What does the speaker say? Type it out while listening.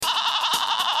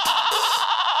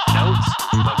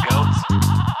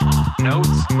Welcome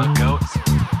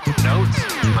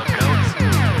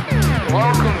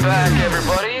back,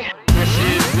 everybody. This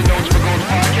is the Notes for Goats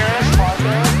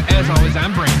podcast. As always,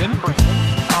 I'm Brandon.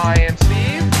 I am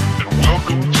Steve. And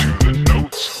welcome to the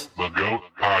Notes for Goat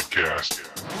podcast.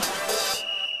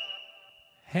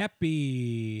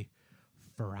 Happy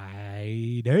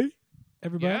Friday,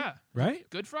 everybody. Yeah. Right?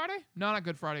 Good Friday? No, not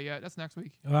Good Friday yet. That's next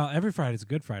week. Well, every Friday's a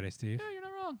good Friday, Steve. Yeah, you're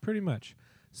not wrong. Pretty much.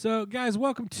 So, guys,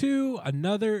 welcome to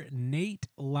another Nate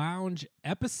Lounge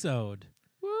episode.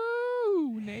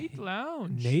 Woo! Nate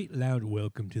Lounge. Nate Lounge.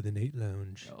 Welcome to the Nate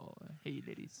Lounge. Oh, hey,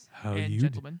 ladies How and you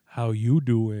gentlemen. How you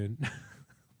doing?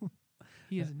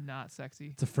 He is not sexy.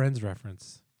 It's a Friends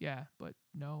reference. Yeah, but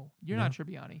no. You're No? not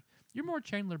Tribbiani. You're more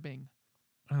Chandler Bing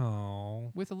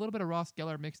Oh, with a little bit of Ross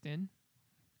Geller mixed in.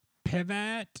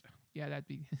 pivot. Yeah, that'd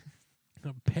be...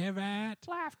 Pivot.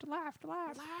 laughed.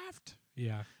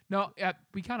 Yeah. No,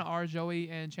 we kind of are Joey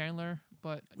and Chandler,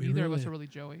 but We neither of us really- are really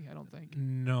Joey, I don't think.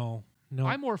 No.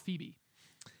 I'm more Phoebe.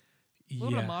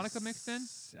 little bit of Monica Yes. mixed in?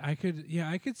 I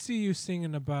could see you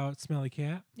singing about Smelly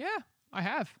Cat. Yeah, I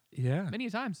have. Yeah. Many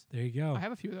times. There you go. I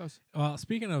have a few of those. Well,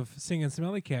 speaking of singing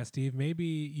Smelly Cat, Steve, maybe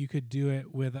you could do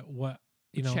it with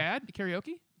Chad,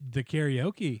 karaoke? the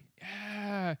karaoke.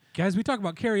 Yeah. Guys, we talk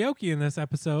about karaoke in this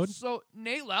episode. So,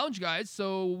 Nate Lounge, guys,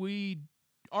 so we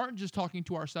aren't just talking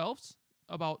to ourselves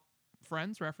about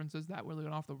Friends references that really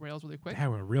went off the rails really quick. That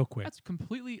went real quick. That's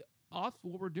completely off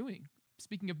what we're doing.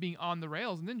 Speaking of being on the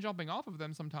rails and then jumping off of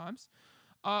them sometimes,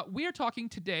 we are talking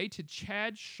today to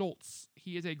Chad Schultz.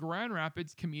 He is a Grand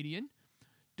Rapids comedian,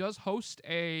 does host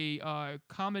a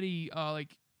comedy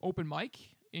open mic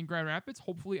in Grand Rapids.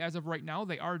 Hopefully, as of right now,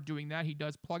 they are doing that. He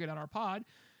does plug it on our pod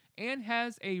and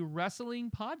has a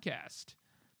wrestling podcast.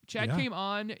 Chad Yeah. came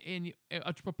on and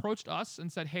approached us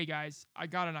and said, "Hey guys, I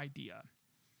got an idea.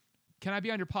 Can I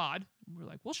be on your pod?" And we're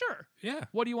like, "Well, sure. Yeah.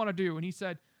 What do you want to do?" And he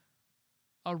said,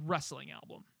 "A wrestling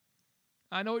album."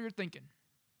 I know what you're thinking.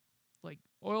 Like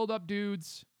oiled up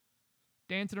dudes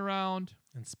dancing around,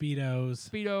 And Speedos.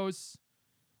 Speedos,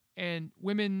 and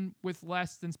women with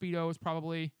less than Speedos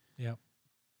probably. Yep.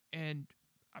 And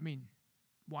I mean,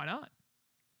 why not?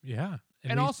 Yeah.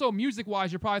 And also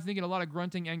music-wise, you're probably thinking a lot of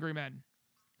grunting angry men,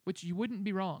 which you wouldn't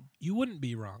be wrong. you wouldn't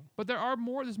be wrong. But there's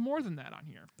more than that on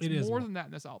here. It is more more. than that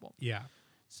in this album. Yeah.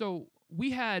 So we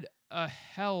had a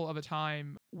hell of a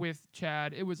time with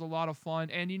Chad. It was a lot of fun.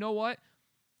 And you know what?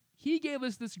 He gave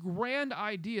us this grand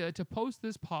idea to post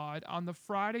this pod on the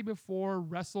Friday before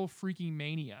Wrestle Freaking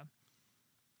Mania,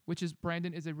 which is,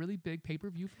 Brandon, is a really big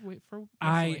pay-per-view for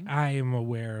wrestling. I am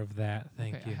aware of that.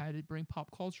 Thank Okay, you. I had to bring pop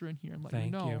culture in here and let Thank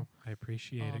you know. I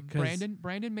appreciate it. 'Cause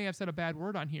Brandon may have said a bad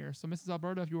word on here. So, Mrs.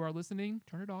 Alberta, if you are listening,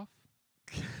 turn it off.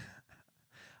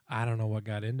 I don't know what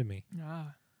got into me.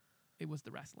 It was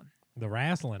the wrestling. The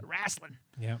wrestling.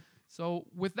 Yep. So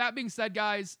with that being said,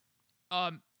 guys,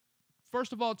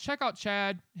 first of all, check out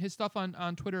Chad. His stuff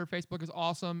on Twitter, Facebook is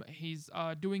awesome. He's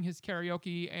doing his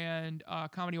karaoke and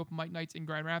comedy open mic nights in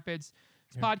Grand Rapids.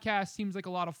 His podcast seems like a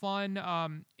lot of fun.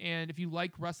 And if you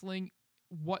like wrestling,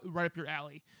 right up your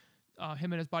alley.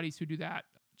 Him and his buddies who do that.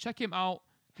 Check him out.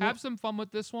 Have some fun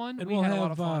with this one. And we had a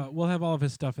lot of fun. we'll have all of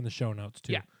his stuff in the show notes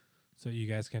too. Yeah. So you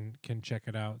guys can check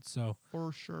it out. So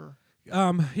For sure.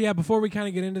 yeah, before we kind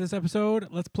of get into this episode,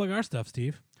 let's plug our stuff,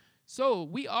 Steve. So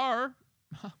we're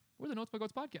the Notes by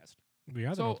Goats podcast. We are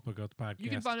the So, Notes by Goats podcast. You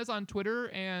can find us on Twitter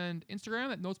and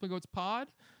Instagram at Notes by Goats Pod,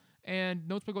 and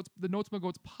the Notes by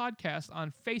Goats podcast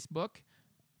on Facebook,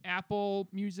 Apple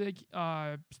Music,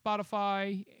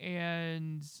 Spotify,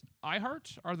 and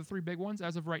iHeart are the three big ones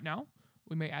as of right now.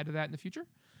 We may add to that in the future.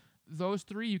 Those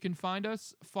three, you can find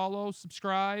us, follow,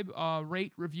 subscribe,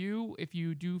 rate, review if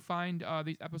you do find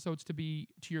these episodes to be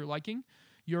to your liking.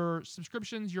 Your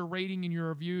subscriptions, your rating, and your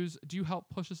reviews do help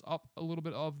push us up a little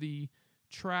bit of the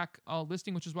track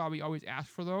listing, which is why we always ask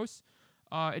for those.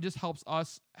 It just helps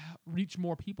us reach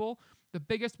more people. The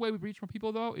biggest way we reach more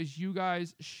people, though, is you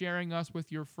guys sharing us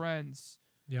with your friends.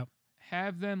 Yep.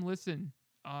 Have them listen.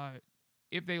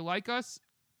 If they like us,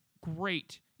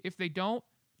 great. If they don't,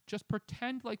 just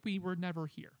pretend like we were never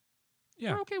here.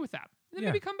 Yeah. We're okay with that. And then Yeah.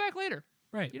 maybe come back later.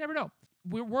 Right. You never know.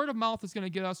 Word of mouth is going to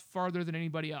get us farther than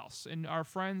anybody else. And our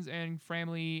friends and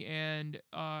family and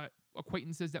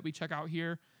acquaintances that we check out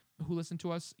here who listen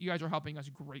to us, you guys are helping us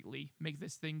greatly make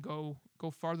this thing go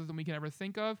farther than we can ever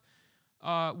think of.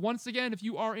 Once again, if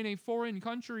you are in a foreign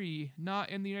country, not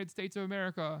in the United States of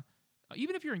America,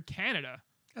 even if you're in Canada,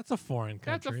 That's a foreign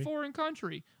country. that's a foreign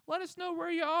country. Let us know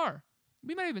where you are.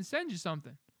 We might even send you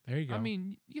something. There you go. I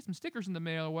mean, you get some stickers in the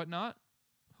mail or whatnot.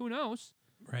 Who knows?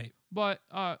 Right. But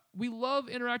we love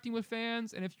interacting with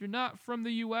fans, and if you're not from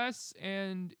the U.S.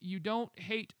 and you don't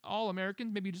hate all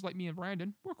Americans, maybe you just like me and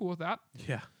Brandon, we're cool with that.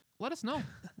 Yeah. Let us know.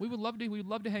 We'd love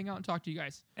to hang out and talk to you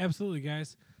guys. Absolutely,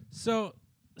 guys. So,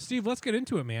 Steve, let's get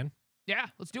into it, man. Yeah,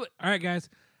 let's do it. All right, guys.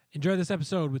 Enjoy this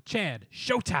episode with Chad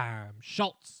Showtime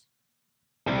Schultz.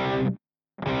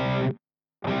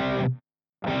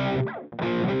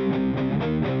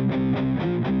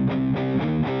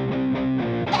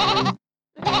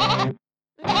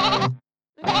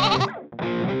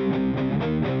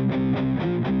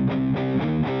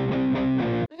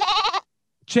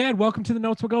 Chad, welcome to the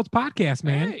Notes with Goats podcast,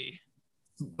 man. Hey.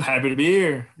 Happy to be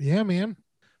here. Yeah, man.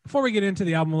 Before we get into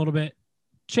the album a little bit,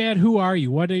 Chad, who are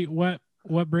you?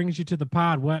 What brings you to the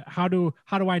pod? How do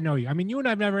I know you? I mean, you and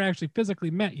I've never actually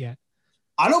physically met yet.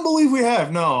 I don't believe we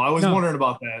have. No, I was No. wondering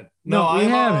about that. No, we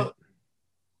haven't.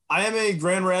 I am a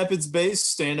Grand Rapids-based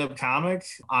stand-up comic.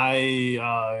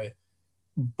 I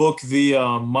book the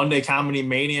Monday Comedy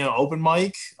Mania open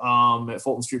mic at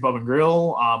Fulton Street Pub and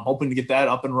Grill. I'm hoping to get that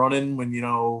up and running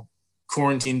when,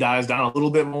 quarantine dies down a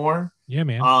little bit more. Yeah,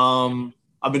 man.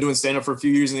 I've been doing stand-up for a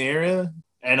few years in the area.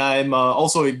 And I'm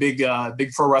also a big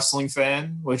pro wrestling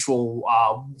fan, which we'll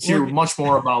hear much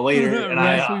more about later. And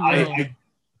Yes,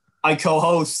 I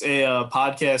co-host a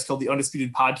podcast called the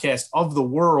Undisputed Podcast of the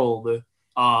World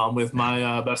with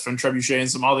my best friend Trebuchet and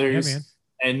some others. Yeah, man.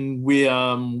 And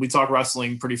we talk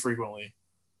wrestling pretty frequently.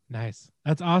 Nice.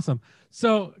 That's awesome.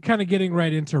 So, kind of getting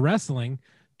right into wrestling,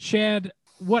 Chad,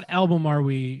 what album are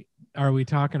we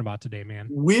talking about today, man?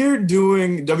 We're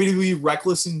doing WWE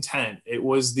Wreckless Intent. It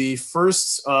was the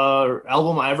first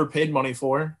album I ever paid money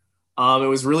for. It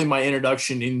was really my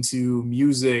introduction into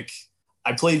music.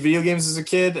 I played video games as a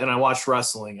kid and I watched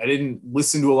wrestling. I didn't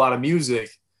listen to a lot of music.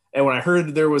 And when I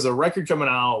heard there was a record coming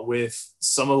out with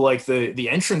some of like the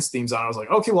entrance themes on, I was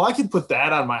like, okay, well, I could put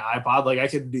that on my iPod. Like I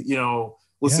could,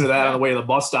 listen to that on the way to the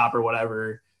bus stop or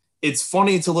whatever. It's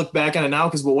funny to look back on it now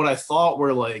because what I thought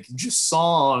were like just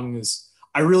songs,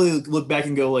 I really look back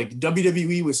and go like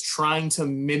WWE was trying to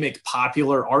mimic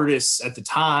popular artists at the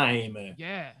time.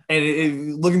 Yeah.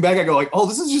 And looking back, I go like, oh,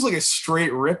 this is just like a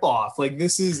straight ripoff. Like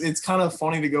it's kind of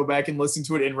funny to go back and listen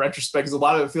to it in retrospect because a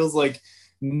lot of it feels like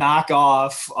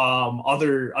knockoff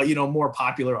other, more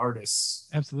popular artists.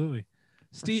 Absolutely.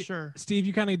 Steve, sure. Steve,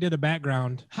 you kind of did a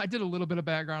background. I did a little bit of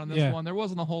background on this one. There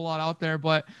wasn't a whole lot out there,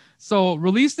 but so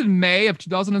released in May of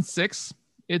 2006.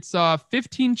 It's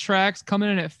 15 tracks coming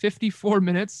in at 54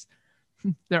 minutes.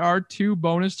 There are 2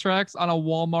 bonus tracks on a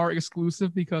Walmart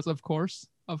exclusive because of course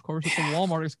it's a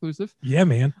Walmart exclusive. Yeah,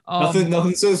 man.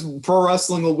 Nothing says pro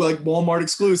wrestling will be like Walmart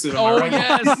exclusive. Am I right?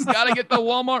 Yes, gotta get the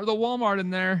Walmart in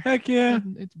there. Heck yeah.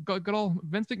 It's good old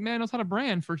Vince McMahon knows how to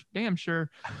brand for damn sure.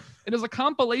 It is a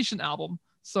compilation album,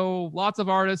 so lots of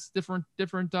artists, different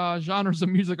genres of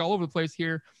music all over the place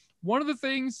here. One of the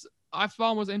things I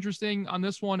found was interesting on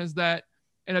this one is that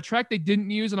in a track they didn't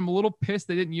use, and I'm a little pissed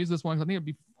they didn't use this one because I think it'd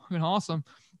be fucking awesome,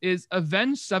 is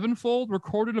Avenged Sevenfold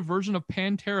recorded a version of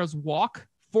Pantera's Walk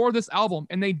for this album,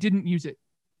 and they didn't use it.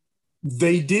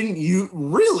 They didn't use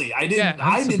really? I didn't. Yeah,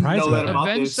 I didn't know that about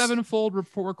Avenged this. Sevenfold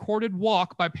recorded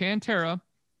Walk by Pantera,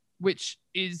 which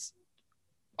is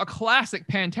a classic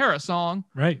Pantera song,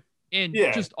 Right. and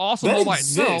Yeah, just awesome that all by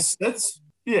exists. itself. That's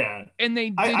yeah. And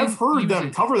they I've heard use them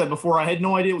it. cover that before. I had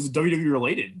no idea it was WWE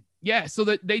related. Yeah, so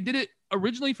that they did it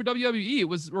originally for WWE. It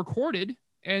was recorded,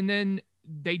 and then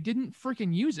they didn't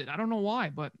freaking use it. I don't know why,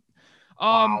 but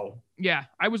Wow. yeah,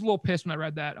 I was a little pissed when I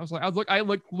read that. I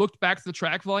looked back to the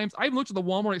track volumes. I even looked at the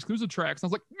Walmart exclusive tracks. And I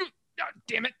was like, God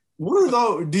damn it. What are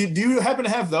those? Do you happen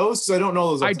to have those? Because I don't know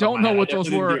those. I don't know what I those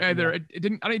definitely were didn't get either.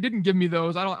 It didn't give me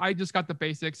those. I just got the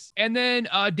basics. And then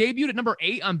debuted at number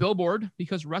 8 on Billboard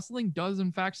because wrestling does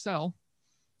in fact sell.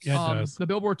 Yeah, it does. The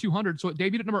Billboard 200. So it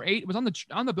debuted at number 8. It was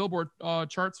on the Billboard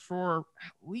charts for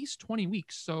at least 20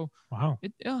 weeks. So Wow.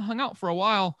 it hung out for a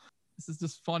while. This is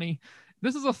just funny.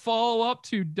 This is a follow-up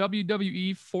to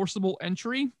WWE Forcible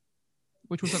Entry,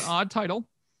 which was an odd title.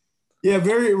 Yeah,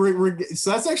 very.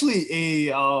 So that's actually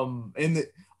a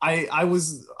I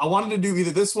wanted to do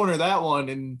either this one or that one,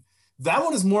 and that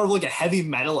one is more of like a heavy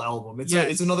metal album.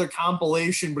 It's another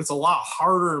compilation, but it's a lot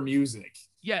harder music.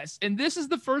 Yes, and this is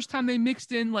the first time they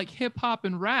mixed in like hip hop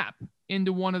and rap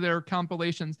into one of their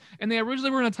compilations. And they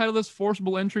originally were going to title this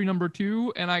Forcible Entry number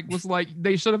 2, and I was like,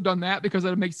 they should have done that because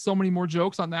it makes so many more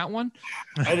jokes on that one.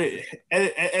 At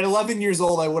 11 years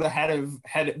old, I would have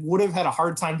had a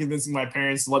hard time convincing my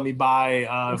parents to let me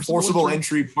buy Forcible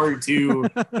Entry Part 2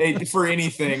 for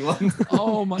anything.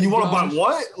 Oh my! You want to buy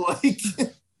what? Like,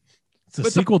 It's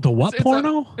a sequel to what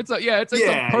porno? It's a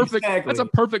perfect. Exactly. That's a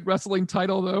perfect wrestling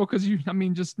title though, because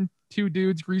just two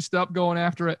dudes greased up going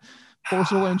after it.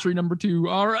 Forcible entry number 2.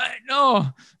 All right, no.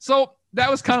 So that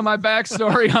was kind of my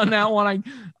backstory on that one.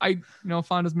 I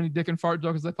found as many dick and fart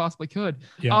jokes as I possibly could.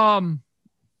 Yeah.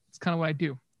 It's kind of what I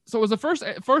do. So it was the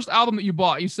first album that you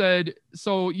bought. You said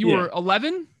so you were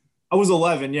 11. I was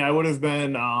 11. Yeah, I would have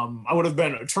been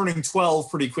turning 12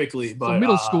 pretty quickly, but so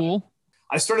middle school.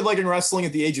 I started liking wrestling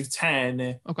at the age of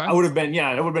 10. Okay. I would have been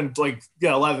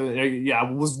 11. Yeah, I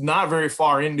was not very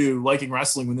far into liking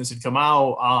wrestling when this had come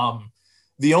out.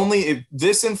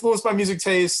 This influenced my music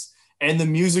taste, and the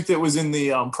music that was in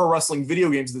the pro wrestling video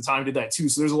games at the time did that too.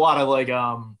 So there's a lot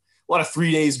of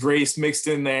 3 Days Grace mixed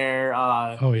in there.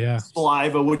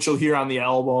 Saliva, which you'll hear on the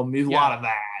album. There's a lot of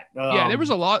that. There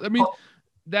was a lot. I mean,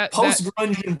 that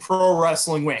post-grunge and pro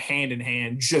wrestling went hand in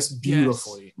hand just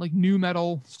beautifully. Yes, like new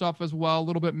metal stuff as well, a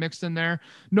little bit mixed in there.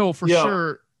 No, for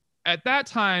sure. At that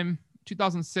time,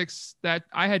 2006, that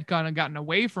I had kind of gotten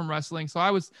away from wrestling. So I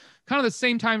was kind of the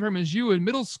same time frame as you in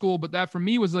middle school, but that for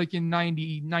me was like in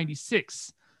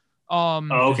 96.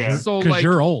 Okay. So like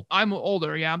you're old. I'm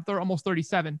older. Yeah. I'm almost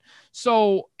 37.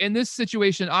 So in this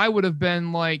situation, I would have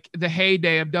been like the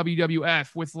heyday of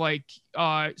WWF with like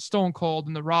Stone Cold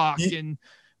and The Rock. And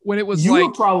when it was they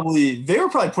were probably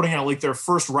putting out like their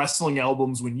first wrestling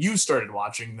albums when you started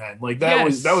watching then. Like that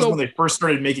was when they first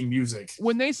started making music.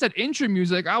 When they said intro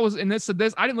music, I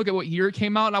didn't look at what year it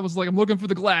came out, and I was like, I'm looking for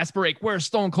the glass break. Where's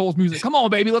Stone Cold's music? Come on,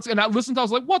 baby, let's. And I listened to, I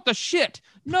was like, what the shit?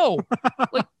 No,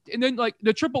 like, and then like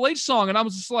the Triple H song, and I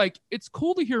was just like, it's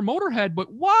cool to hear Motorhead,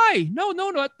 but why? No,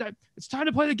 it's time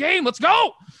to play the game. Let's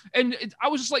go. And I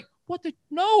was just like,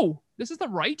 no, this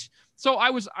isn't right. So I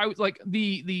was like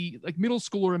the like middle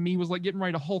schooler in me was like getting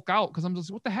ready to Hulk out because I'm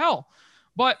just what the hell.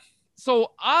 But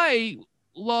so I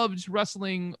loved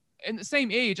wrestling in the same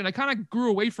age, and I kind of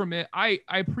grew away from it. I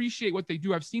appreciate what they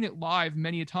do. I've seen it live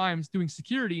many a times doing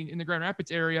security in the Grand Rapids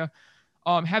area.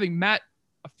 Having met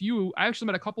I actually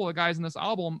met a couple of guys in this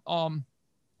album.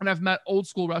 And I've met old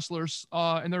school wrestlers,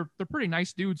 and they're pretty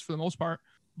nice dudes for the most part.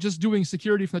 Just doing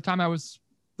security from the time I was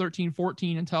 13,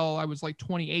 14 until I was like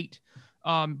 28.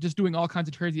 Just doing all kinds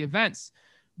of crazy events.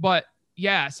 But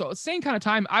yeah, so same kind of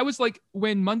time. I was like,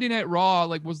 when Monday Night Raw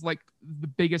like was like the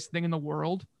biggest thing in the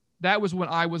world, that was when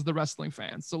I was the wrestling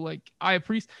fan. So like I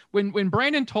appreciate when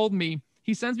Brandon told me,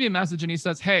 he sends me a message and he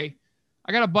says, hey,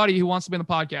 I got a buddy who wants to be on the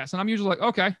podcast. And I'm usually like,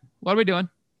 okay, what are we doing?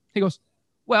 He goes,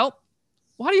 well,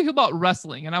 how do you feel about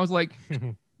wrestling? And I was like,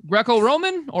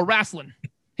 Greco-Roman or wrestling?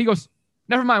 He goes,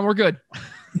 never mind, we're good.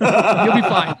 You'll be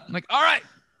fine. I'm like, all right,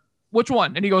 which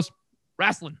one? And he goes,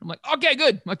 wrestling. I'm like, okay,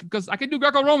 good. Like, because I could do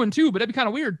Greco-Roman too, but that'd be kind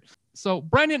of weird. So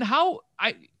Brandon,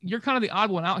 you're kind of the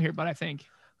odd one out here, but I think,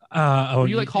 are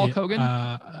you like Hulk Hogan,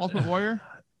 Ultimate Warrior?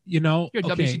 You're a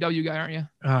WCW guy, aren't you?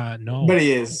 No, but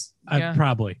he is.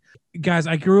 Probably. Guys,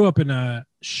 I grew up in a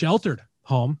sheltered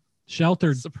home.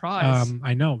 Surprise.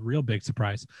 I know, real big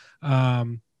surprise.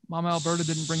 Mama Alberta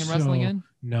didn't bring in wrestling in?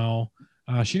 No.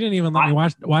 She didn't even let me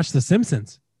watch The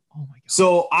Simpsons. Oh my God.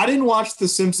 So I didn't watch The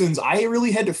Simpsons. I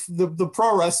really had to. The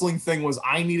pro wrestling thing was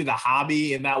I needed a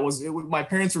hobby, and that was it. My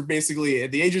parents were basically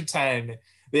at the age of 10.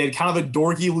 They had kind of a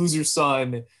dorky loser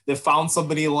son that found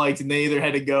something he liked, and they either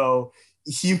had to go,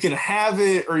 you can have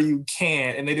it or you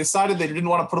can't. And they decided they didn't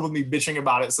want to put up with me bitching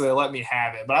about it, so they let me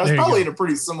have it. But I was probably in a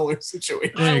pretty similar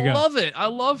situation. I love it. I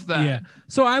love that. Yeah.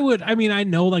 So I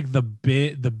know like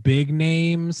the big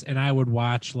names, and I would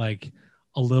watch like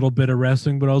a little bit of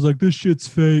wrestling, but I was like, this shit's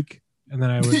fake. And then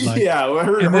I would like,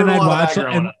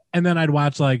 and then I'd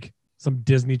watch like some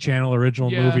Disney Channel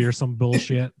original movie or some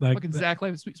bullshit. Like Zach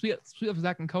Life, Sweet Life of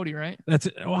Zach and Cody, right? That's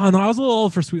it. Well, no, I was a little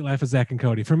old for Sweet Life of Zach and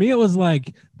Cody. For me, it was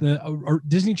like the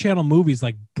Disney Channel movies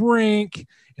like Brink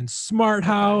and Smart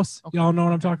House. Okay. Y'all know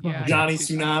what I'm talking about? Johnny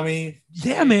Tsunami.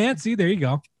 Yeah, man. See, there you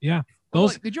go. Yeah.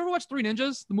 Those. Did you ever watch Three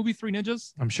Ninjas? The movie Three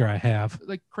Ninjas? I'm sure I have.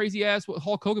 Like crazy ass.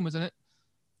 Hulk Hogan was in it.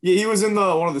 Yeah, he was in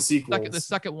one of the sequels. The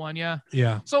second one, yeah.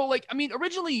 Yeah. So like, I mean,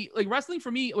 originally, like wrestling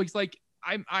for me was like,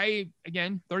 I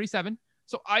again 37.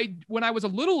 So when I was a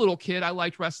little kid, I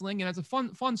liked wrestling, and it's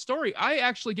a fun story. I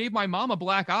actually gave my mom a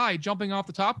black eye jumping off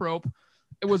the top rope.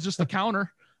 It was just a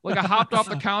counter. Like I hopped off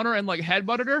the counter and like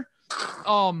headbutted her,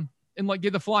 and like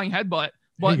did the flying headbutt.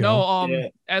 But no,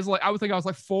 as like I would think I was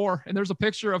like 4, and there's a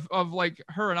picture of like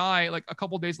her and I like a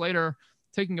couple days later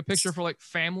taking a picture for like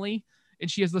family,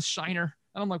 and she has this shiner.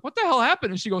 And I'm like, what the hell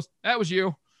happened? And she goes, that was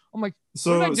you. I'm like,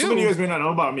 so some of you guys may not know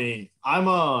about me.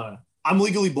 I'm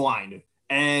legally blind,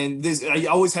 and I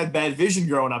always had bad vision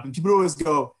growing up, and people always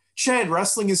go, Chad,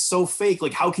 wrestling is so fake.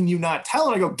 Like, how can you not tell?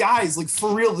 And I go, guys, like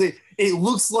for real, it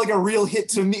looks like a real hit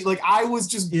to me. Like I was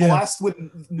just blessed with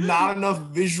not enough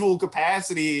visual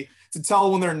capacity to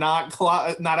tell when they're not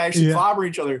actually clobbering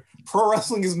each other. Pro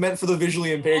wrestling is meant for the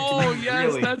visually impaired community. Yes,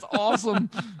 really. That's awesome.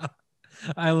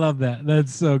 I love that.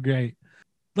 That's so great.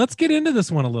 Let's get into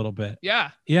this one a little bit.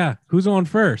 Yeah. Who's on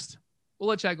first? We'll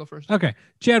let Chad go first. Okay.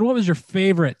 Chad, what was your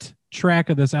favorite track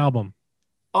of this album?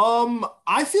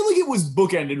 I feel like it was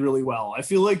bookended really well. I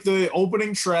feel like the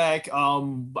opening track,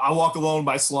 I Walk Alone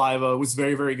by Saliva was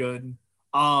very, very good.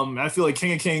 I feel like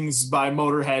King of Kings by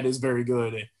Motorhead is very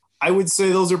good. I would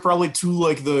say those are probably two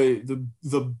like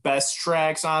the best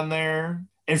tracks on there.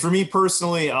 And for me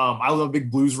personally, I'm a big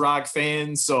blues rock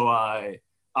fan, so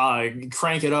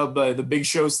Crank It Up, the Big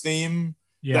Show's theme.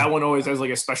 Yeah. That one always has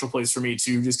like a special place for me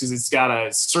too, just because it's got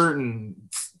a certain,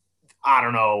 I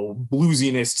don't know,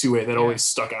 bluesiness to it that always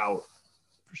stuck out.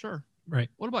 For sure. Right.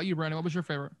 What about you, Brandon? What was your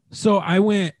favorite? So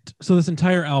this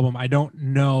entire album, I don't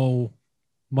know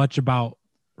much about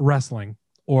wrestling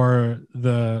or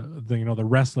the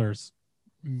wrestlers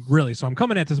really. So I'm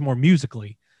coming at this more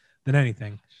musically than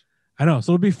anything. I know.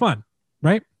 So it'll be fun.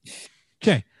 Right.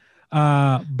 Okay.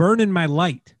 Burnin' My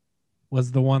Light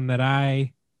was the one that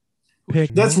I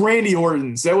picked. That's Randy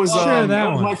Orton's. That was,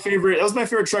 that was my favorite. That was my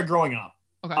favorite track growing up.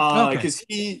 Okay. Because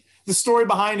the story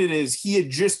behind it is he had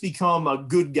just become a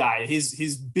good guy.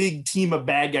 His big team of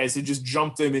bad guys had just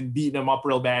jumped him and beaten him up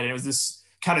real bad. And it was this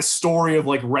kind of story of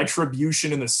like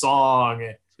retribution in the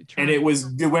song. And it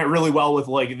went really well with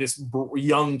like this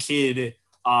young kid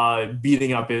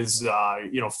beating up his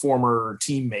former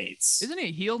teammates. Isn't he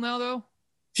a heel now though?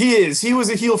 He is. He was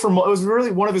a heel it was really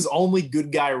one of his only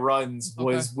good guy runs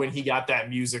was when he got that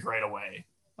music right away.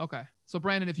 Okay. So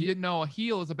Brandon, if you didn't know, a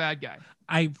heel is a bad guy.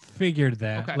 I figured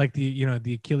that. Okay. Like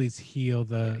the Achilles heel,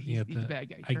 he's the bad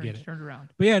guy. I get it. Turned around.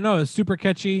 But yeah, no, it's super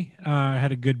catchy.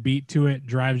 Had a good beat to it,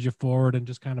 drives you forward and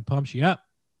just kind of pumps you up.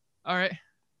 All right.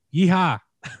 Yeehaw.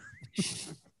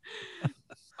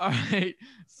 All right.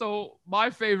 So my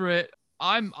favorite,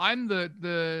 I'm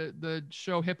the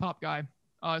show hip hop guy.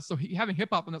 So having hip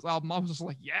hop on this album, I was just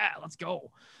like, yeah, let's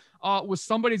go. Was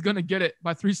Somebody's Gonna Get It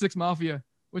by 3 6 Mafia,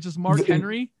 which is Mark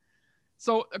Henry.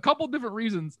 So a couple different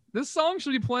reasons. This song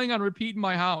should be playing on repeat in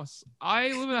my house. I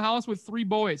live in a house with 3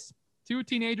 boys, 2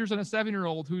 teenagers and a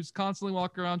 7-year-old who's constantly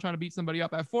walking around trying to beat somebody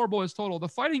up. I have 4 boys total. The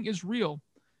fighting is real.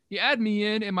 You add me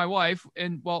in and my wife,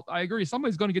 and well, I agree.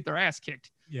 Somebody's going to get their ass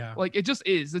kicked. Yeah. Like it just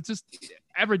is. It's just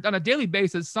on a daily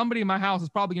basis, somebody in my house is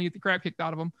probably going to get the crap kicked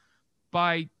out of them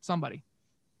by somebody.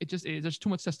 It just is. There's too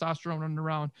much testosterone running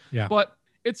around. Yeah. But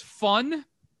it's fun.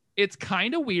 It's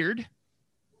kind of weird.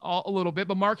 A little bit,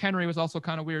 but Mark Henry was also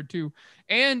kind of weird too.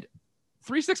 And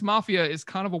 3 6 Mafia is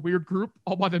kind of a weird group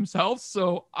all by themselves.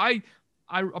 So I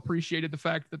appreciated the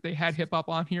fact that they had hip hop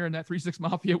on here and that 3 6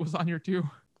 Mafia was on here too.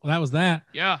 Well, that was that.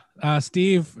 Yeah.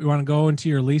 Steve, you want to go into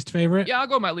your least favorite? Yeah, I'll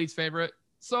go my least favorite.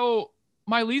 So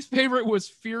my least favorite was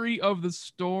Fury of the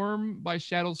Storm by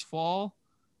Shadows Fall,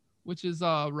 which is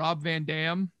Rob Van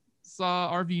Dam's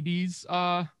RVD's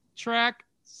track.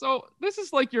 So this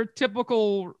is like your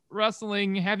typical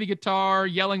wrestling, heavy guitar,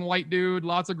 yelling white dude,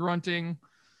 lots of grunting,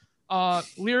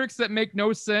 lyrics that make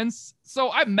no sense.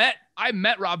 So I met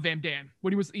Rob Van Dam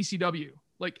when he was ECW.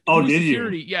 Like, oh, did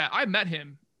security. You? Yeah, I met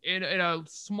him in a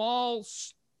small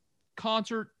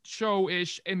concert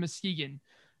show-ish in Muskegon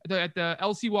at the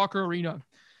LC Walker Arena.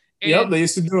 And yep, they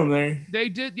used to do him there. They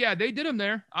did him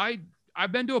there.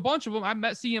 I've been to a bunch of them. I've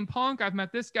met CM Punk. I've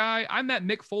met this guy. I met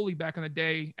Mick Foley back in the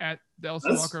day at the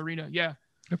LC Walker Arena. Yeah.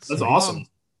 That's awesome.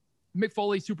 Mick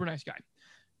Foley, super nice guy.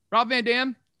 Rob Van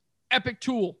Dam, epic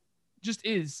tool. Just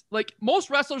is. Like most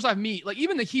wrestlers I've met, like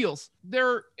even the heels,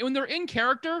 when they're in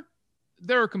character,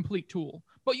 they're a complete tool.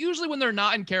 But usually when they're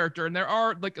not in character, and there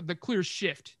are like the clear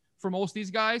shift for most of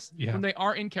these guys, when they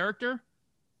are in character,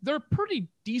 they're pretty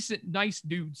decent, nice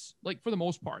dudes. Like for the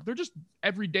most part, they're just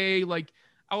everyday, like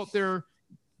out there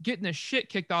getting the shit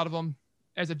kicked out of them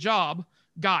as a job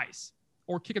guys,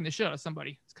 or kicking the shit out of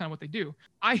somebody. It's kind of what they do.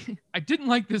 I didn't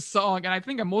like this song, and I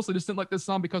think I mostly just didn't like this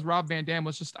song because Rob Van Dam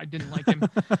I didn't like him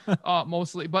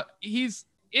mostly. But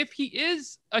if he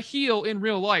is a heel in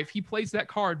real life, he plays that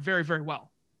card very, very well.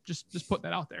 Just put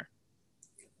that out there.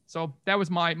 So that was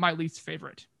my least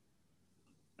favorite.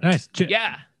 Nice.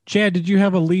 Chad, did you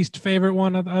have a least favorite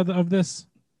one of this?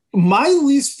 My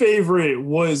least favorite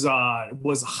was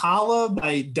Holla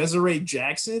by Desiree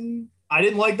Jackson. I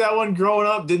didn't like that one growing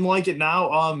up. Didn't like it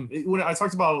now. When I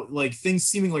talked about like things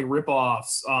seeming like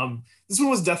ripoffs, this one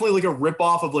was definitely like a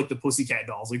ripoff of like the Pussycat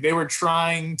Dolls. Like they were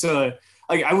trying to,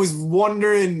 like, I was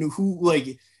wondering who,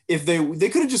 like, if they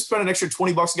could have just spent an extra $20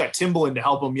 and got Timbaland to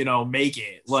help them, make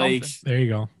it. Like, there you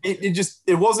go.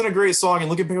 It wasn't a great song. And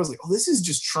looking back, I was like, oh, this is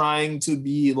just trying to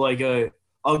be like a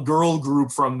girl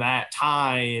group from that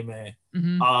time.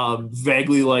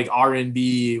 Vaguely like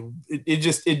R&B.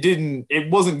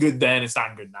 It wasn't good then. It's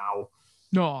not good now.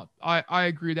 No, I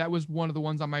agree. That was one of the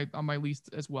ones on my list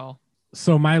as well.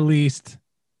 So my least,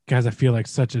 guys, I feel like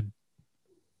such a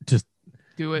just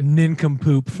do it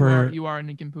nincompoop for you are a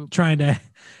nincompoop trying to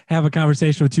have a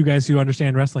conversation with two guys who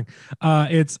understand wrestling.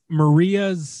 It's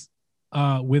Maria's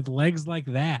With Legs Like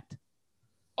That.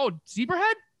 Oh,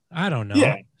 Zebrahead? I don't know.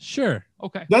 Yeah. Sure.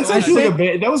 Okay. That's actually like a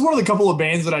band. That was one of the couple of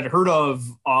bands that I'd heard of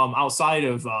outside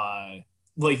of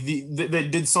that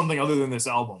did something other than this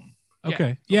album.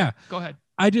 Okay. Yeah. Go ahead.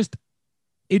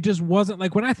 It just wasn't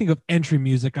like when I think of entry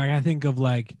music, I think of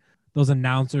like those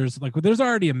announcers, like there's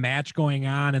already a match going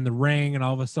on in the ring, and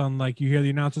all of a sudden, like you hear the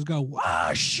announcers go,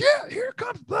 "Wow, shit, here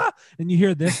comes blah," and you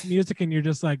hear this music, and you're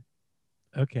just like,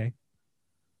 okay,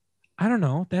 I don't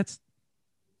know. That's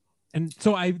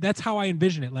how I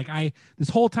envision it. Like this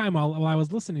whole time while I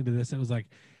was listening to this, it was like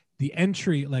the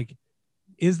entry, like,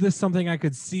 is this something I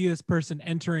could see this person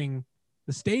entering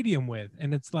the stadium with?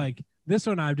 And it's like this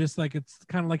one, I'm just like, it's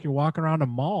kind of like you're walking around a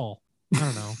mall. I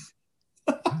don't know.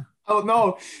 Oh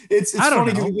no, it's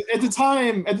funny because at the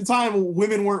time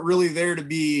women weren't really there to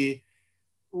be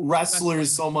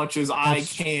wrestlers so much as eye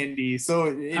candy.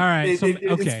 So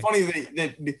it's funny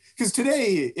that because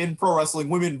today in pro wrestling,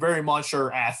 women very much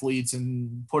are athletes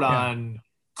and put on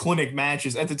clinic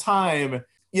matches. At the time,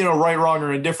 right, wrong,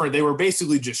 or indifferent, they were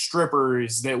basically just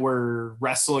strippers that were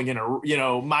wrestling in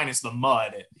a minus the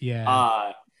mud.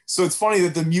 Yeah. So it's funny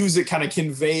that the music kind of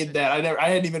conveyed that. I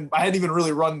hadn't even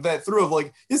really run that through of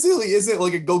like, is it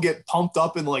like a go get pumped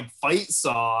up and like fight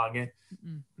song?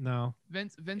 No.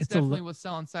 Vince definitely was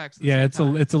selling sex. Yeah, it's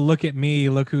a look at me,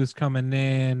 look who's coming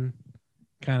in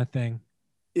kind of thing.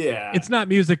 Yeah. It's not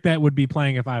music that would be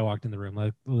playing if I walked in the room.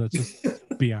 Like, let's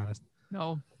just be honest.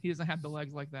 No, he doesn't have the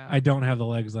legs like that. I don't have the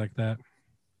legs like that.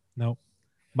 Nope.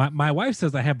 My wife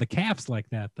says I have the calves like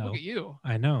that though. Look at you.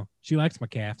 I know. She likes my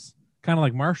calves. Kind of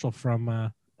like Marshall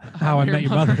from How I Met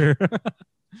Your Mother.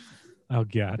 Oh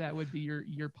God. That would be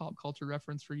your pop culture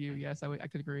reference for you. Yes, I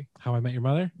could agree. How I Met Your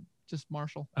Mother? Just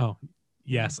Marshall. Oh,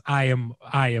 yes. I am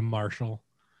Marshall.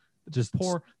 Just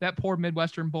that poor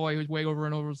Midwestern boy who's way over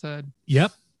and over his head.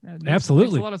 Yep.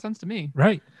 Absolutely. Makes a lot of sense to me.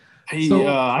 Right.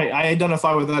 I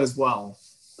identify with that as well.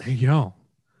 There you go.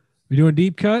 We doing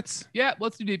deep cuts? Yeah,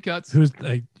 let's do deep cuts. Who's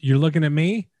you're looking at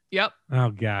me? Yep. Oh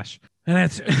gosh. And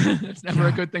that's it's never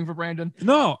a good thing for Brandon.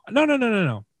 No.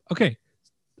 Okay.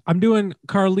 I'm doing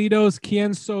Carlitos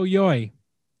Quien Soy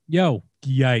Yo.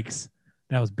 Yikes.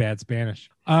 That was bad Spanish.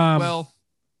 Well,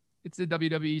 it's the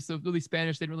WWE, so really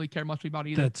Spanish they didn't really care much about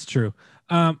either. That's true.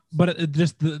 But it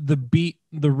just the beat,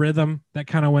 the rhythm that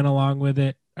kind of went along with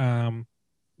it. And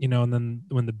then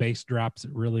when the bass drops,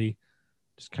 it really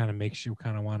just kind of makes you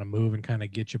kind of want to move and kind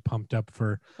of get you pumped up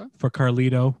for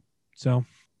Carlito. So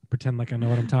pretend like I know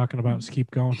what I'm talking about. Just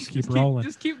keep going. Just keep rolling.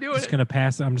 Just keep doing it. I'm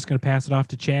just gonna pass it off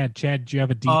to Chad. Chad, do you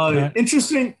have a deep cut?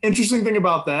 Interesting thing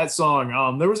about that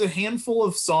song. There was a handful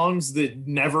of songs that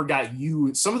never got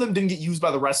used. Some of them didn't get used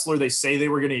by the wrestler they say they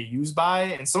were going to get used by,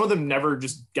 and some of them never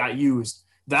just got used.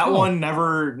 That one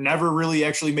never really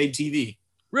actually made TV.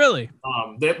 Really?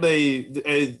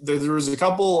 There was a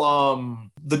couple.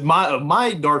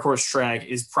 My dark horse track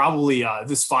is probably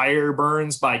 "This Fire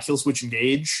Burns" by Killswitch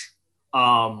Engage.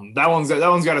 That one's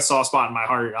got a soft spot in my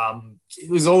heart. It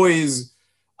was always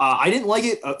I didn't like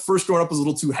it first growing up. It was a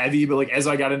little too heavy, but like as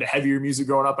I got into heavier music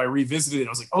growing up, I revisited it and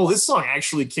I was like, oh, this song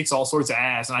actually kicks all sorts of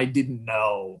ass, and I didn't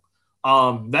know.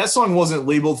 That song wasn't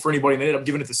labeled for anybody, and they ended up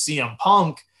giving it to CM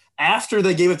Punk after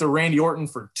they gave it to Randy Orton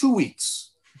for 2 weeks.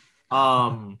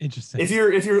 Interesting. If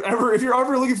you're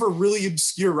ever looking for really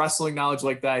obscure wrestling knowledge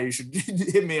like that, you should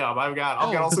hit me up. I've got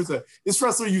all sorts of. This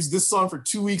wrestler used this song for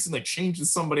 2 weeks and they changed to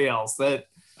somebody else.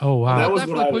 Oh wow! That we'll was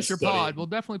definitely push your studying. pod. We'll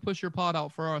definitely push your pod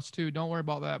out for us too. Don't worry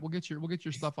about that. We'll get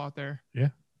your stuff out there. Yeah.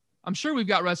 I'm sure we've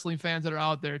got wrestling fans that are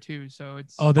out there too. So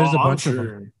it's there's a bunch of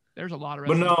them. There's a lot of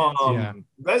but wrestling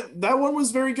fans. that one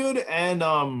was very good, and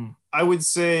I would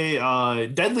say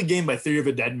Deadly Game by Theory of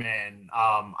a Dead Man.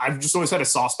 I've just always had a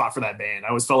soft spot for that band. I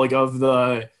always felt like of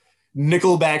the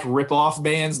Nickelback ripoff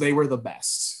bands, they were the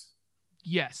best.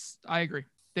 Yes, I agree.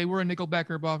 They were a Nickelback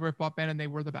ripoff band, and they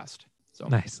were the best. So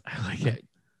nice. I like it.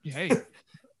 Hey,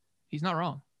 he's not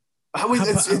wrong. I've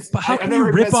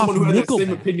never met someone who had the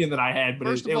same opinion that I had. But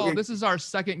first of all, this is our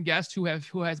second guest who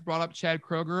has brought up Chad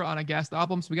Kroeger on a guest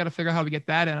album, so we got to figure out how to get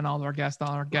that in on all our guest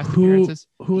appearances.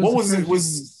 What was it?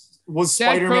 Was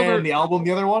Chad Spider-Man Kroeger, the album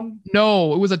the other one?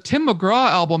 No, it was a Tim McGraw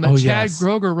album that Chad yes.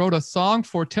 Kroeger wrote a song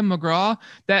for Tim McGraw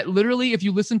that literally, if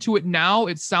you listen to it now,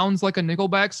 it sounds like a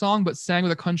Nickelback song, but sang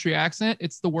with a country accent.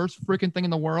 It's the worst freaking thing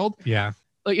in the world. Yeah.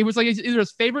 Like it was like either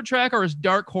his favorite track or his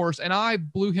dark horse, and I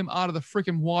blew him out of the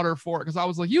freaking water for it because I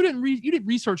was like, you didn't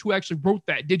research who actually wrote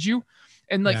that, did you?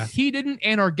 And like he didn't,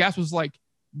 and our guest was like,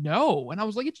 no, and I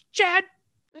was like, it's Chad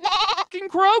fucking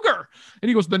Kroeger, and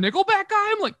he goes, the Nickelback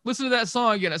guy. I'm like, listen to that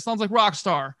song again. It sounds like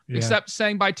Rockstar, except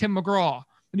sang by Tim McGraw.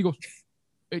 And he goes,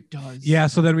 it does. Yeah.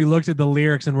 So then we looked at the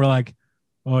lyrics and we're like,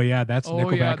 oh yeah, that's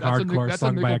Nickelback hardcore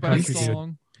sung by a country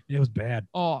dude. It was bad.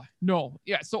 Oh no,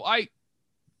 yeah. So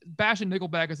bashing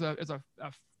Nickelback is a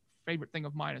favorite thing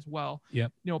of mine as well.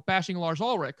 Yep. You know, bashing Lars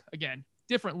Ulrich again,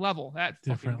 different level. That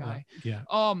fucking guy. Yeah.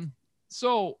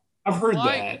 So I've heard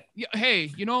that. Yeah,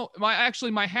 hey, you know, my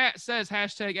hat says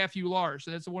 #FU Lars.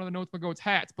 That's one of the Notes My Goats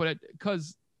hats, but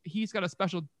because he's got a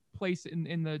special place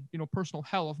in the personal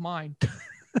hell of mine.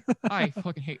 I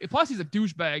fucking hate it. Plus, he's a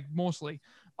douchebag mostly.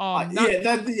 I've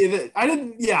heard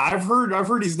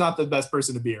he's not the best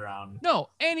person to be around. No,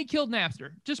 and he killed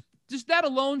Napster. Just that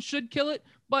alone should kill it.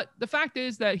 But the fact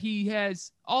is that he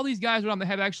has all these guys around that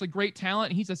have actually great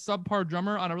talent, and he's a subpar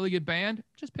drummer on a really good band. It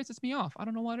just pisses me off. I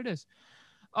don't know what it is.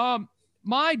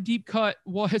 My deep cut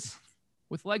was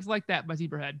With Legs Like That by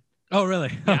Zebrahead. Oh,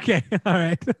 really? Yeah. Okay. All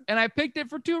right. And I picked it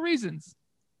for two reasons.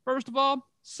 First of all,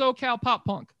 SoCal pop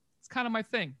punk. It's kind of my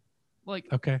thing. Like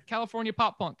California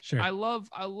pop punk. Sure. I love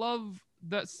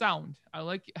that sound. I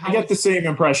like how I get the same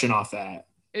impression off that.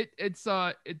 It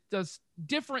does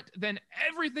different than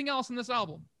everything else in this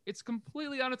album. It's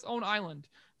completely on its own island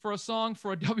for a song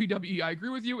for a WWE. I agree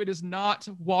with you. It is not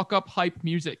walk up hype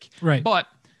music. Right. But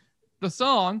the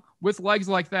song With Legs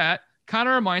Like That kind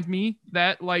of reminds me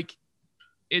that like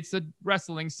it's a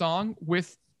wrestling song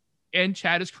and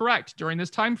Chad is correct. During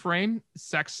this time frame,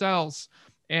 sex sells.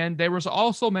 And there was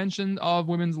also mention of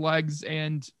women's legs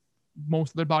and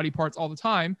most of their body parts all the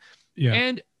time. Yeah.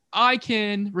 And I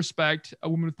can respect a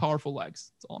woman with powerful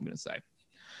legs. That's all I'm going to say.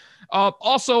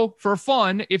 Also, for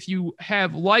fun, if you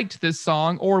have liked this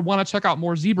song or want to check out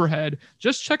more Zebrahead,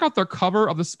 just check out their cover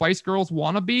of the Spice Girls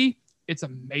Wannabe. It's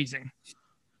amazing.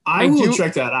 I will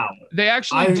check that out. They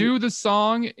actually do the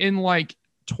song in like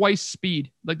twice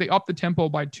speed. Like they up the tempo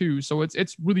by 2. So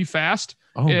it's really fast.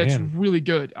 Oh, it's man. really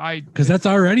good. Because that's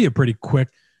already a pretty quick.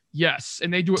 Yes,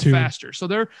 and they do it faster. So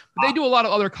they do a lot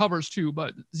of other covers too,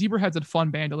 but Zebrahead's a fun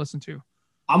band to listen to.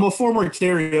 I'm a former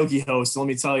karaoke host, so let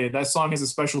me tell you, that song has a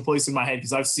special place in my head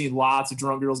because I've seen lots of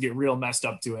drunk girls get real messed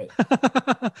up to it.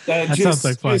 that sounds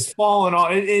like fun. Just falling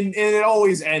off, and it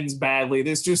always ends badly.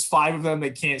 There's just 5 of them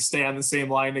that can't stay on the same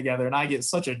line together, and I get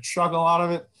such a chuckle out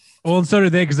of it. Well, and so do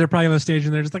they, because they're probably on the stage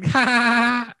and they're just like,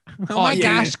 ha! Oh my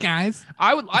gosh, guys!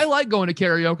 I like going to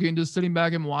karaoke and just sitting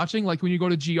back and watching. Like when you go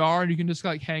to GR and you can just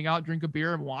like hang out, drink a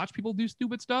beer, and watch people do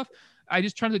stupid stuff. I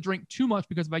just try to drink too much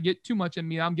because if I get too much in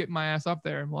me, I'm getting my ass up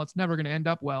there, and well, it's never going to end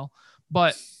up well.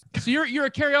 But so you're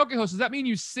a karaoke host. Does that mean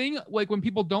you sing like when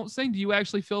people don't sing? Do you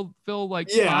actually feel like?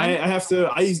 Yeah, I have to.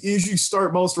 I usually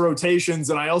start most rotations,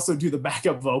 and I also do the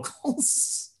backup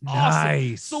vocals. Nice.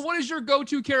 Awesome. So what is your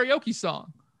go-to karaoke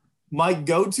song? My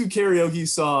go-to karaoke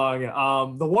song,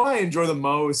 the one I enjoy the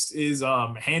most is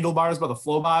Handlebars by the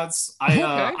Flowbots.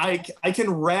 I can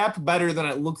rap better than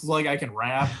it looks like I can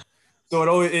rap.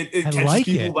 So it catches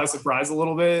people by surprise a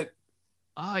little bit.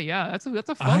 Oh yeah, that's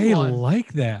a fun one. I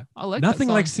like that. I like nothing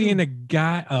that like too. seeing a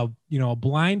guy, a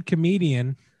blind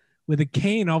comedian with a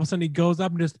cane. All of a sudden he goes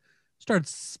up and just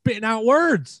starts spitting out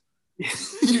words.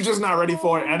 You're just not ready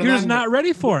for it. And You're just not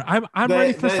ready for it. I'm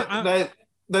ready for I'm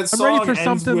ready for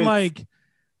something like,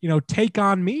 Take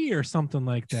On Me or something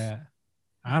like that.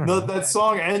 I don't know. That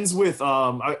song ends with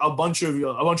a bunch of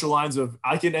lines of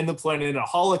I can end the planet in a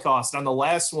Holocaust. On the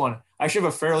last one, I actually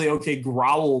have a fairly okay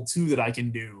growl too that I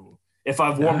can do if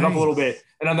I've warmed up a little bit.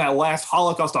 And on that last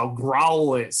Holocaust, I'll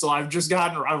growl it. So I've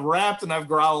rapped and I've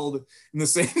growled in the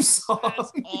same song.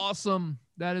 That's awesome.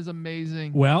 That is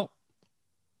amazing. Well,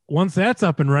 once that's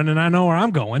up and running, I know where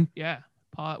I'm going. Yeah.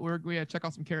 We gotta check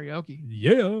out some karaoke.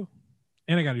 Yeah.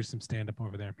 And I gotta do some stand-up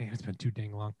over there. Man, it's been too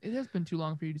dang long. It has been too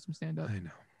long for you to do some stand-up. I know.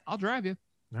 I'll drive you.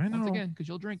 I know. Once again, because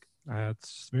you'll drink.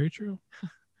 That's very true.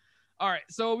 All right.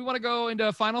 So we want to go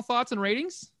into final thoughts and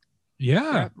ratings.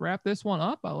 Yeah. Wrap this one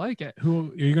up. I like it.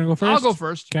 Who are you gonna go first? I'll go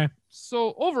first. Okay.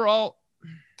 So overall,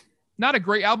 not a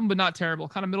great album, but not terrible.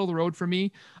 Kind of middle of the road for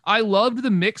me. I loved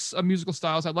the mix of musical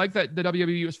styles. I like that the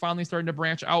WWE was finally starting to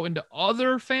branch out into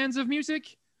other fans of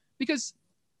music, because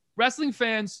wrestling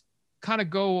fans kind of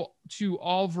go to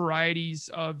all varieties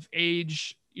of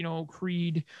age,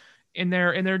 creed, and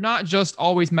they're not just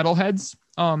always metalheads.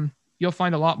 You'll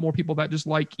find a lot more people that just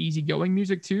like easygoing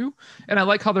music too. And I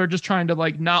like how they're just trying to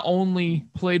like not only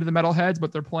play to the metalheads,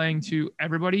 but they're playing to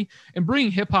everybody. And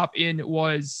bringing hip hop in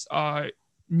was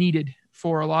needed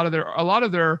for a lot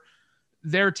of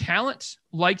their talent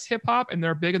likes hip hop and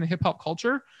they're big in the hip hop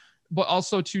culture, but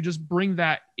also to just bring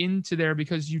that into there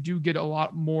because you do get a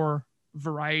lot more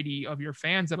variety of your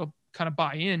fans that'll kind of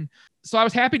buy in. So I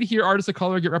was happy to hear artists of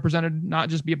color get represented, not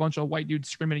just be a bunch of white dudes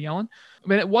screaming and yelling. I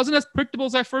mean, it wasn't as predictable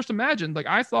as I first imagined. Like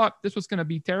I thought this was going to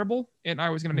be terrible and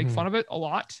I was going to make fun of it a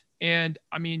lot. And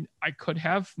I mean, I could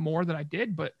have more than I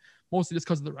did, but mostly just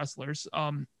because of the wrestlers.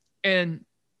 And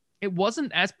it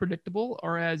wasn't as predictable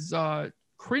or as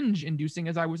cringe inducing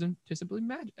as I was anticipating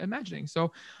imagining.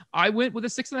 So I went with a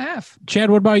 6.5. Chad,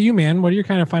 what about you, man? What are your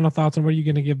kind of final thoughts on what are you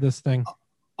going to give this thing?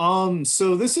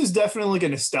 So this is definitely like a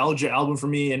nostalgia album for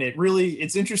me. And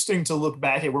it's interesting to look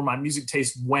back at where my music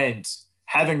taste went,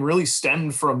 having really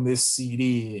stemmed from this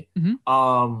CD.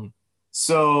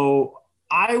 So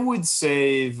I would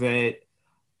say that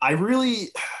I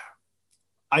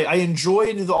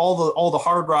enjoyed all the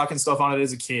hard rock and stuff on it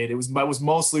as a kid. That was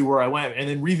mostly where I went. And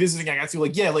then revisiting, I got to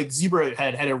like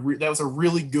Zebrahead that was a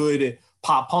really good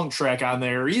pop punk track on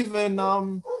there. Even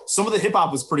some of the hip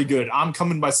hop was pretty good. I'm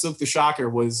Coming by Silk the Shocker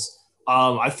was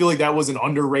I feel like that was an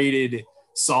underrated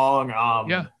song.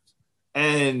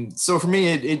 And so for me,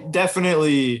 it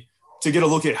definitely, to get a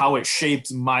look at how it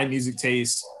shaped my music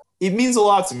taste, it means a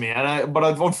lot to me.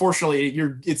 But unfortunately,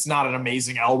 it's not an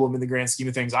amazing album in the grand scheme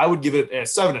of things. I would give it a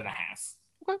 7.5.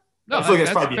 Okay. No, I feel like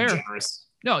that's probably being generous.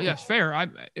 No, yeah, it's fair.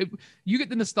 You get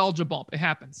the nostalgia bump. It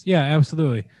happens. Yeah,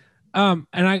 absolutely. And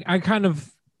I kind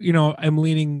of, am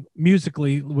leaning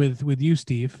musically with you,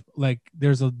 Steve. Like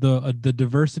there's the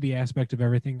diversity aspect of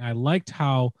everything. I liked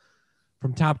how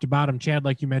from top to bottom, Chad,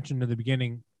 like you mentioned in the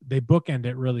beginning, they bookend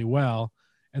it really well.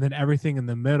 And then everything in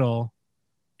the middle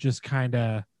just kind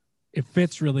of, it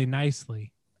fits really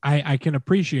nicely. I can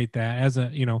appreciate that as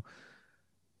a,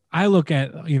 I look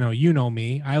at,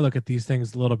 me, I look at these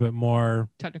things a little bit more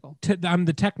technical. I'm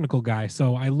the technical guy.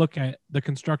 So I look at the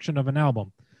construction of an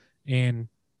album. And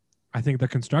I think the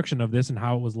construction of this and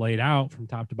how it was laid out from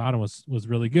top to bottom was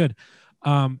really good.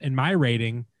 And my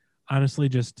rating, honestly,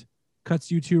 just cuts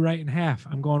you two right in half.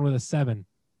 I'm going with a 7.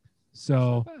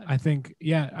 So I think,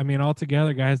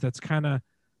 altogether, guys, that's kind of,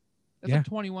 that's a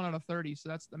 21 out of 30. So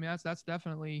that's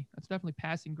definitely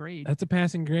passing grade. That's a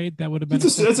passing grade. That would have been.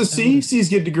 That's a C. C's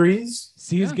get degrees.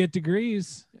 C's get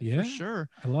degrees. Yeah, for sure.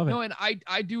 I love it. No, and I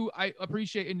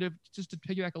appreciate, and just to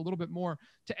piggyback a little bit more,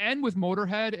 to end with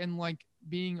Motorhead and like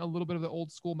being a little bit of the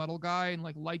old school metal guy and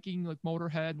like liking like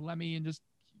Motorhead, Lemmy, and just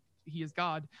he is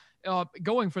God.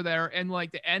 Going for there and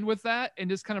like to end with that and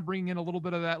just kind of bringing in a little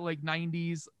bit of that like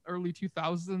 90s, early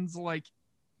 2000s like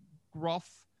gruff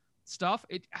stuff.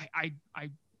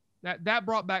 That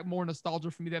brought back more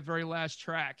nostalgia for me. That very last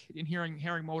track and hearing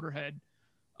Motorhead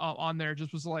on there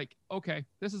just was like, okay,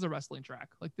 this is a wrestling track.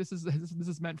 Like this is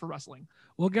meant for wrestling.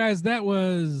 Well, guys, that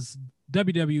was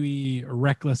WWE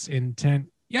Wreckless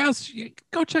Intent. Yes,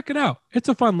 go check it out. It's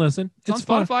a fun listen. It's on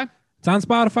Spotify. Fun. It's on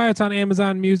Spotify. It's on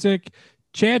Amazon Music.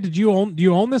 Chad, do you own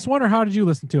this one or how did you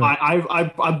listen to it?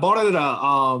 I bought it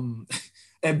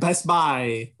at Best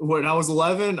Buy when I was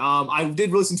 11. I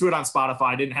did listen to it on Spotify.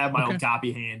 I didn't have my own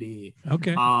copy handy.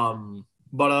 Okay.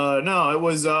 But no, it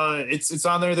was it's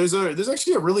on there. There's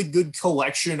actually a really good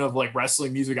collection of like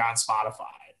wrestling music on Spotify.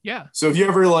 Yeah. So if you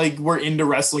ever like were into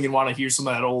wrestling and want to hear some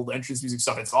of that old entrance music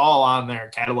stuff, it's all on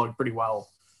there, cataloged pretty well.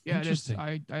 Yeah, interesting.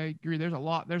 I agree. There's a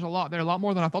lot there, a lot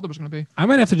more than I thought there was going to be. I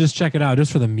might have to just check it out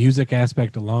just for the music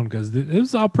aspect alone because it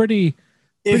was all pretty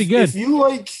good. If you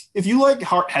like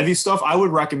heavy stuff, I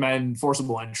would recommend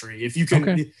Forcible Entry. If you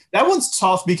can, that one's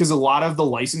tough because a lot of the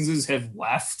licenses have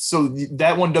left, so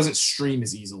that one doesn't stream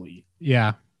as easily.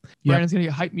 Yeah. Brandon's gonna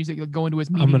get hype music, like, go into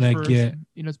his meeting. I'm gonna get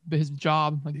his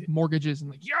job, like mortgages, and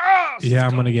like yes. Yeah,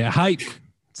 I'm gonna get hype.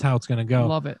 That's how it's gonna go.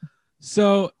 Love it.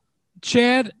 So,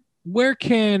 Chad, where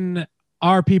can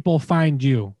our people find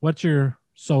you? What's your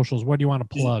socials? What do you want to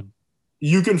plug?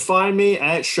 You can find me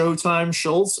at Showtime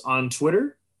Schultz on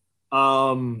Twitter.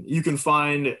 You can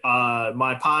find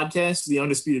my podcast, the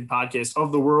Undisputed Podcast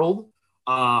of the World,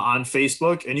 on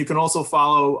Facebook, and you can also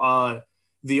follow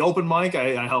the open mic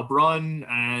I help run,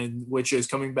 and which is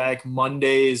coming back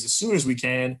Mondays as soon as we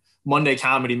can. Monday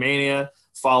Comedy Mania.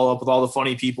 Follow up with all the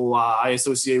funny people I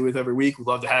associate with every week. We'd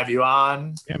love to have you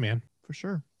on. Yeah, man, for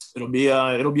sure. It'll be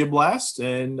a blast,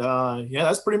 and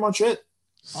that's pretty much it.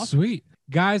 Awesome. Sweet.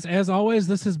 Guys, as always,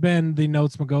 this has been the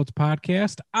Notes My Goats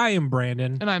podcast. I am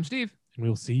Brandon. And I'm Steve. And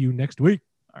we'll see you next week.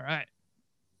 All right.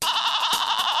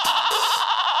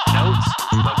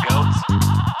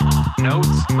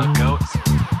 Notes the Goats